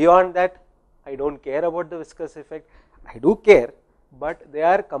 Beyond that, I do not care about the viscous effect. I do care, but they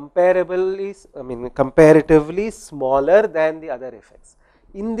are comparatively smaller than the other effects.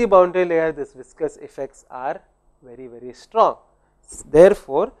 In the boundary layer, these viscous effects are very, very strong.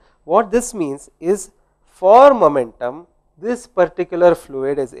 Therefore, what this means is, for momentum, this particular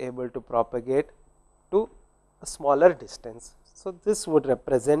fluid is able to propagate to a smaller distance. So, this would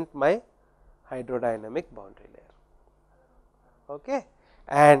represent my hydrodynamic boundary layer, okay,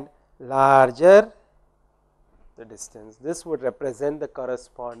 and larger the distance, this would represent the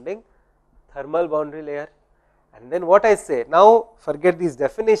corresponding thermal boundary layer. And then what I say, now forget these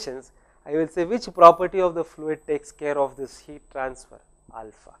definitions, I will say which property of the fluid takes care of this heat transfer?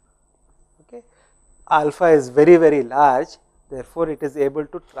 Alpha. Okay. Alpha is very, very large, therefore, it is able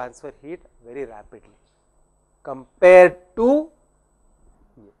to transfer heat very rapidly compared to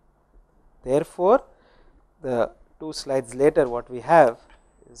mu. Therefore, the 2 slides later what we have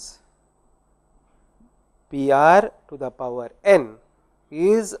is PR to the power n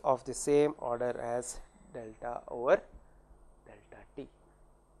is of the same order as delta over delta T.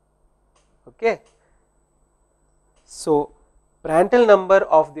 Okay. So, Prandtl number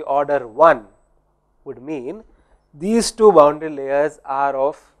of the order 1 would mean these two boundary layers are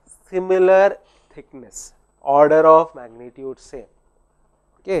of similar thickness, order of magnitude same.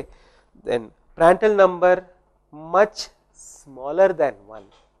 Okay. Then Prandtl number much smaller than 1,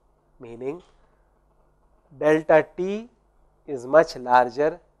 meaning delta T is much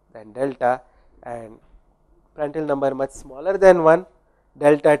larger than delta, and Prandtl number much smaller than 1,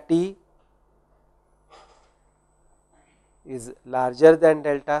 delta T is larger than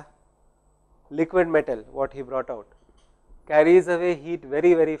delta. Liquid metal, what he brought out, carries away heat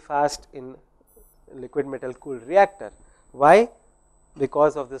very, very fast in liquid metal cooled reactor. Why?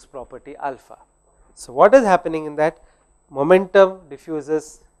 Because of this property alpha. So, what is happening in that? Momentum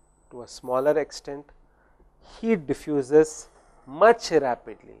diffuses to a smaller extent, heat diffuses much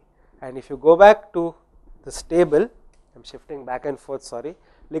rapidly, and if you go back to this table, I am shifting back and forth, sorry,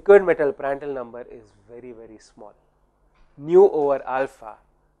 liquid metal Prandtl number is very, very small, nu over alpha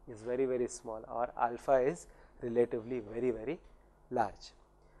is very, very small, or alpha is relatively very, very large.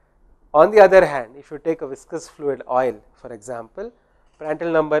 On the other hand, if you take a viscous fluid oil, for example,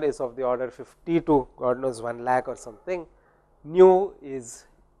 Prandtl number is of the order 50 to God knows 1 lakh or something, nu is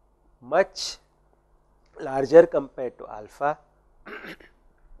much larger compared to alpha.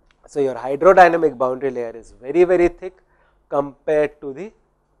 So, your hydrodynamic boundary layer is very, very thick compared to the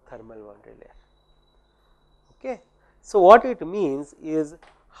thermal boundary layer. Okay. So, what it means is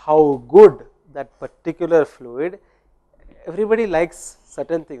how good that particular fluid, everybody likes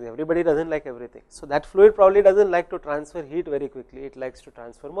certain things, everybody does not like everything. So, that fluid probably does not like to transfer heat very quickly, it likes to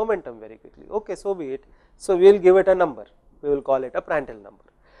transfer momentum very quickly, okay, so be it. So, we will give it a number, we will call it a Prandtl number.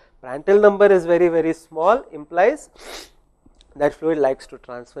 Prandtl number is very, very small, implies that fluid likes to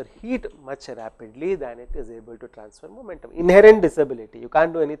transfer heat much rapidly than it is able to transfer momentum, inherent disability, you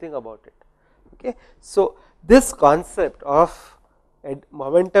can't do anything about it. Okay. So, this concept of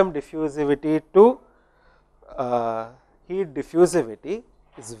momentum diffusivity to heat diffusivity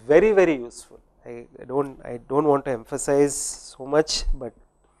is very, very useful. I don't want to emphasize so much, but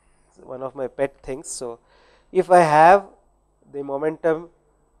one of my pet things. So, if I have the momentum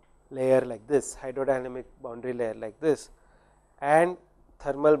layer like this, hydrodynamic boundary layer like this, and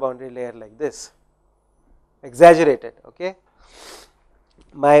thermal boundary layer like this, exaggerated, okay,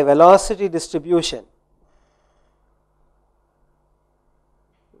 my velocity distribution,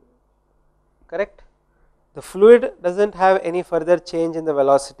 correct, the fluid does not have any further change in the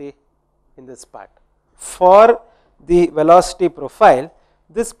velocity in this part. For the velocity profile,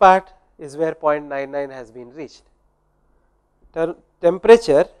 this part is where 0.99 has been reached.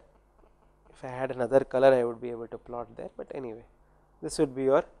 Temperature, if I had another color I would be able to plot there, but anyway, this would be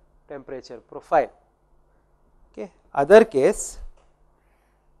your temperature profile. Okay. Other case,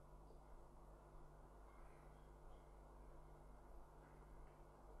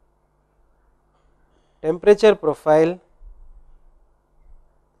 temperature profile,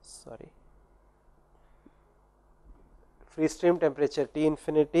 sorry, free stream temperature T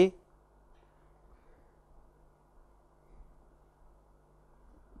infinity,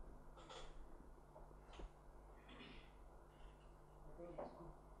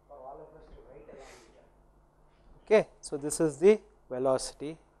 okay. So, this is the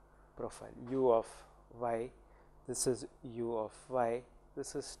velocity profile u of y, this is u of y,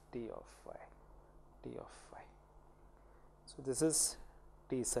 this is t of y, t of y. So, this is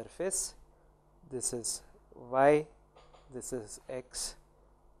t surface, this is y, this is x,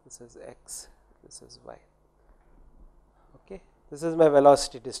 this is y. Okay. This is my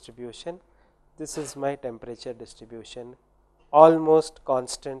velocity distribution, this is my temperature distribution, almost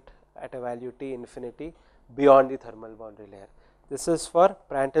constant at a value t infinity beyond the thermal boundary layer. This is for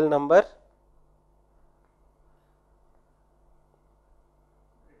Prandtl number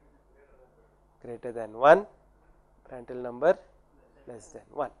greater than 1, Prandtl number less than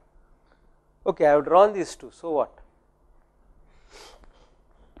 1. Okay, I have drawn these two, so what?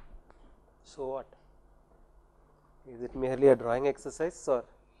 So what? Is it merely a drawing exercise or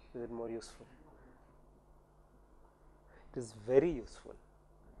is it more useful? It is very useful.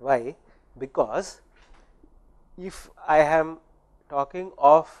 Why? Because if I am talking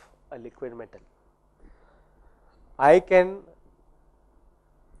of a liquid metal, I can,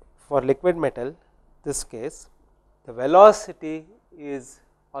 for liquid metal, this case, the velocity is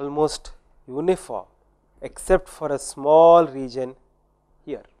almost uniform except for a small region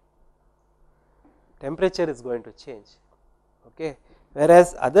here. Temperature is going to change, okay.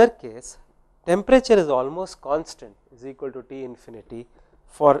 Whereas other case, temperature is almost constant, is equal to T infinity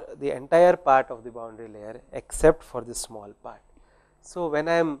for the entire part of the boundary layer except for the small part. So, when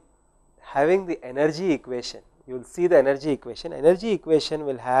I am having the energy equation, you will see the energy equation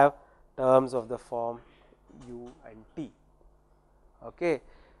will have terms of the form u and t, okay.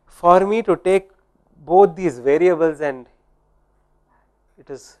 For me to take both these variables, and it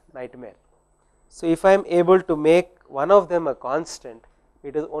is nightmare. So, if I am able to make one of them a constant,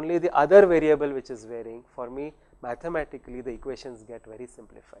 it is only the other variable which is varying. For me, mathematically the equations get very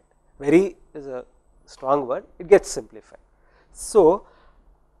simplified. Very is a strong word, it gets simplified. So,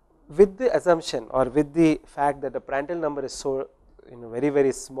 with the assumption or with the fact that the Prandtl number is so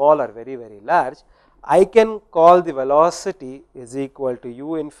very small or very large, I can call the velocity is equal to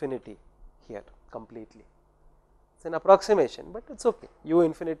u infinity here completely. It's an approximation, but it's okay. U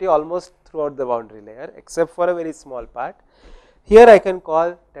infinity almost throughout the boundary layer except for a very small part. Here I can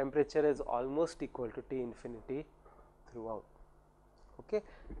call temperature is almost equal to T infinity throughout, okay.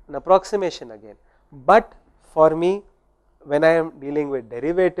 An approximation again, but for me, when I am dealing with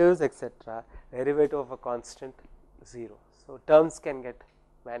derivatives etc., derivative of a constant 0. So, terms can get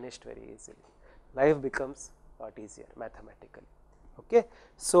vanished very easily, life becomes a lot easier mathematically, okay.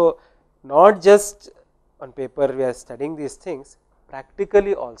 So, not just on paper we are studying these things,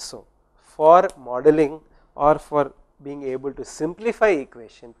 practically also for modeling or for being able to simplify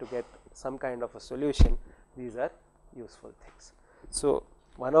equation to get some kind of a solution, these are useful things. So,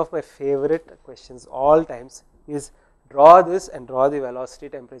 one of my favorite questions all times is draw this and draw the velocity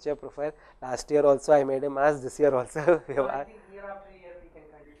temperature profile. Last year also I made him ask, this year also we have asked. Year after year we can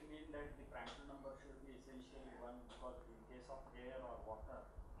Does it mean that the Prandtl number should be essentially 1 because in case of air or water?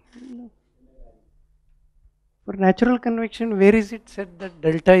 No. For natural convection, where is it said that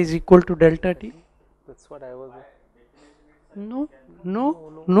delta is equal to delta T? That's what I was. No.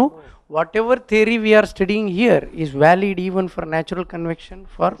 Whatever theory we are studying here is valid even for natural convection,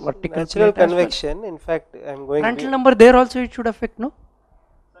 for vertical Natural plate as convection, in fact, I am going. Prandtl number there also it should affect, no?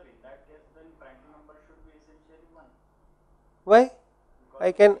 Sir, in that case, then Prandtl number should be essentially 1. Why?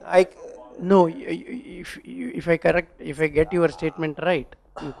 No. If I get your statement right,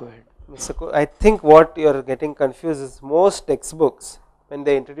 you go ahead. Mr. I think what you are getting confused is most textbooks, when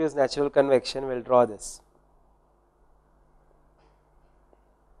they introduce natural convection, will draw this.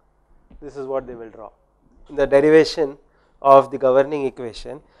 This is what they will draw in the derivation of the governing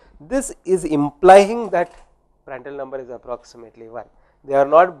equation. This is implying that Prandtl number is approximately 1. They are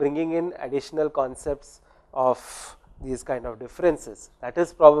not bringing in additional concepts of these kind of differences. That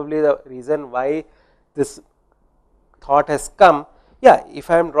is probably the reason why this thought has come. Yeah,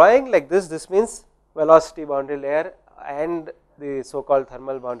 if I am drawing like this, this means velocity boundary layer and the so called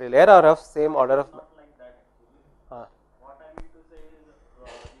thermal boundary layer are of same order of. Not like that actually. What I mean to say is the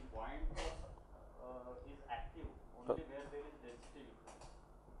point force is active only where there is density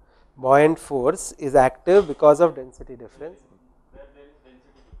difference. Buoyant force is active because of density difference. Where there is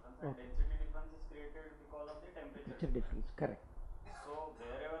density difference, and density difference is created because of the temperature Difference, correct. So,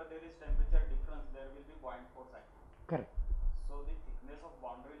 wherever there is temperature difference, there will be buoyant force active. Correct. So, the thickness of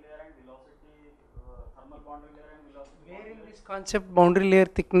boundary layer and velocity, thermal boundary layer and velocity. Where in this concept boundary layer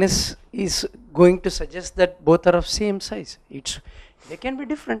thickness is going to suggest that both are of same size? They can be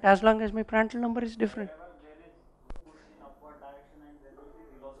different as long as my Prandtl number is different. Wherever there is push in upward direction and there will be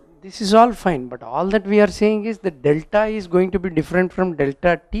velocity. This is all fine, but all that we are saying is that delta is going to be different from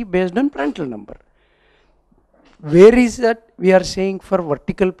delta T based on Prandtl number. Where is that we are saying for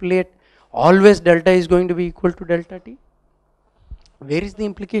vertical plate always delta is going to be equal to delta T? Where is the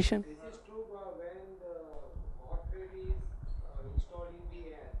implication? This is true when the hot plate is installed in the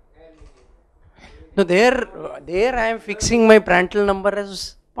air medium. No, there I am fixing my Prandtl number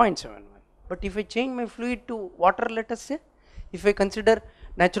as 0.71. But if I change my fluid to water, let us say, if I consider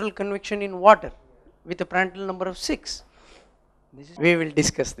natural convection in water with a Prandtl number of 6, we will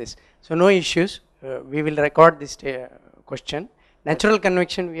discuss this. So no issues. We will record this question. Natural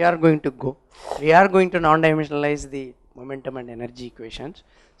convection, we are going to go. We are going to non-dimensionalize the momentum and energy equations.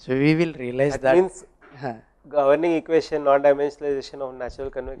 So we will realize that. Means governing equation, non-dimensionalization of natural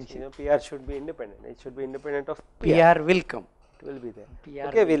convection, PR should be independent. It should be independent of PR will come. It will be there. PR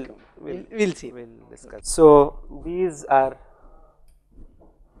Okay, we'll see. We'll discuss. So these are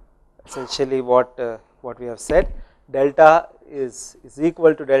essentially what we have said. Delta is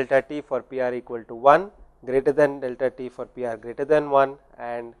equal to delta T for PR equal to 1, greater than delta T for PR greater than 1,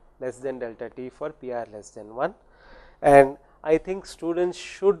 and less than delta T for PR less than 1. And I think students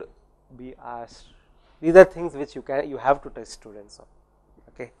should be asked. These are things which you have to test students on.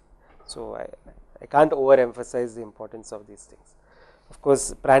 Okay, so I can't overemphasize the importance of these things. Of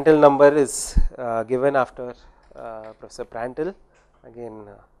course, Prandtl number is given after Professor Prandtl. Again,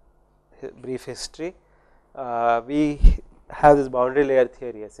 brief history. We have this boundary layer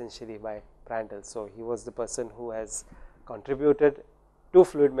theory essentially by Prandtl. So he was the person who has contributed to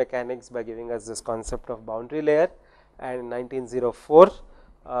fluid mechanics by giving us this concept of boundary layer, and in 1904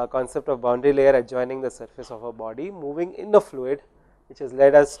 concept of boundary layer adjoining the surface of a body moving in a fluid, which has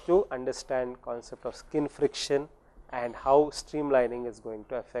led us to understand concept of skin friction and how streamlining is going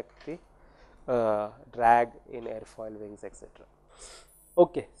to affect the drag in airfoil wings, etc.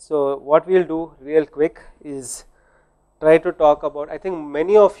 Okay, so what we will do real quick is try to talk about, I think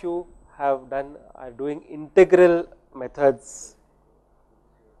many of you are doing integral methods.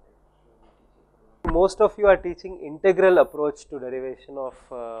 Most of you are teaching integral approach to derivation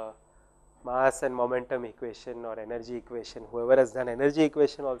of mass and momentum equation or energy equation. Whoever has done energy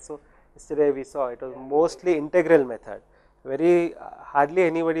equation also, yesterday we saw it was mostly integral method. Very hardly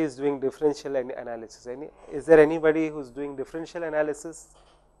anybody is doing differential analysis. Is there anybody who is doing differential analysis?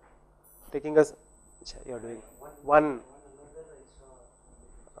 Taking us, you are doing one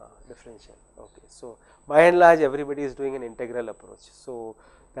differential. Okay, so by and large everybody is doing an integral approach. So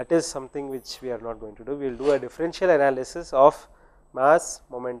that is something which we are not going to do. We will do a differential analysis of mass,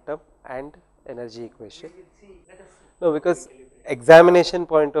 momentum and energy equation. No, because examination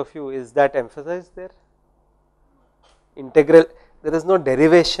point of view, is that emphasized there? Integral, there is no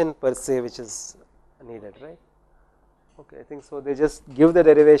derivation per se which is needed, right? Okay, I think so. They just give the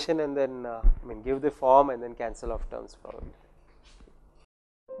derivation and then give the form and then cancel off terms probably.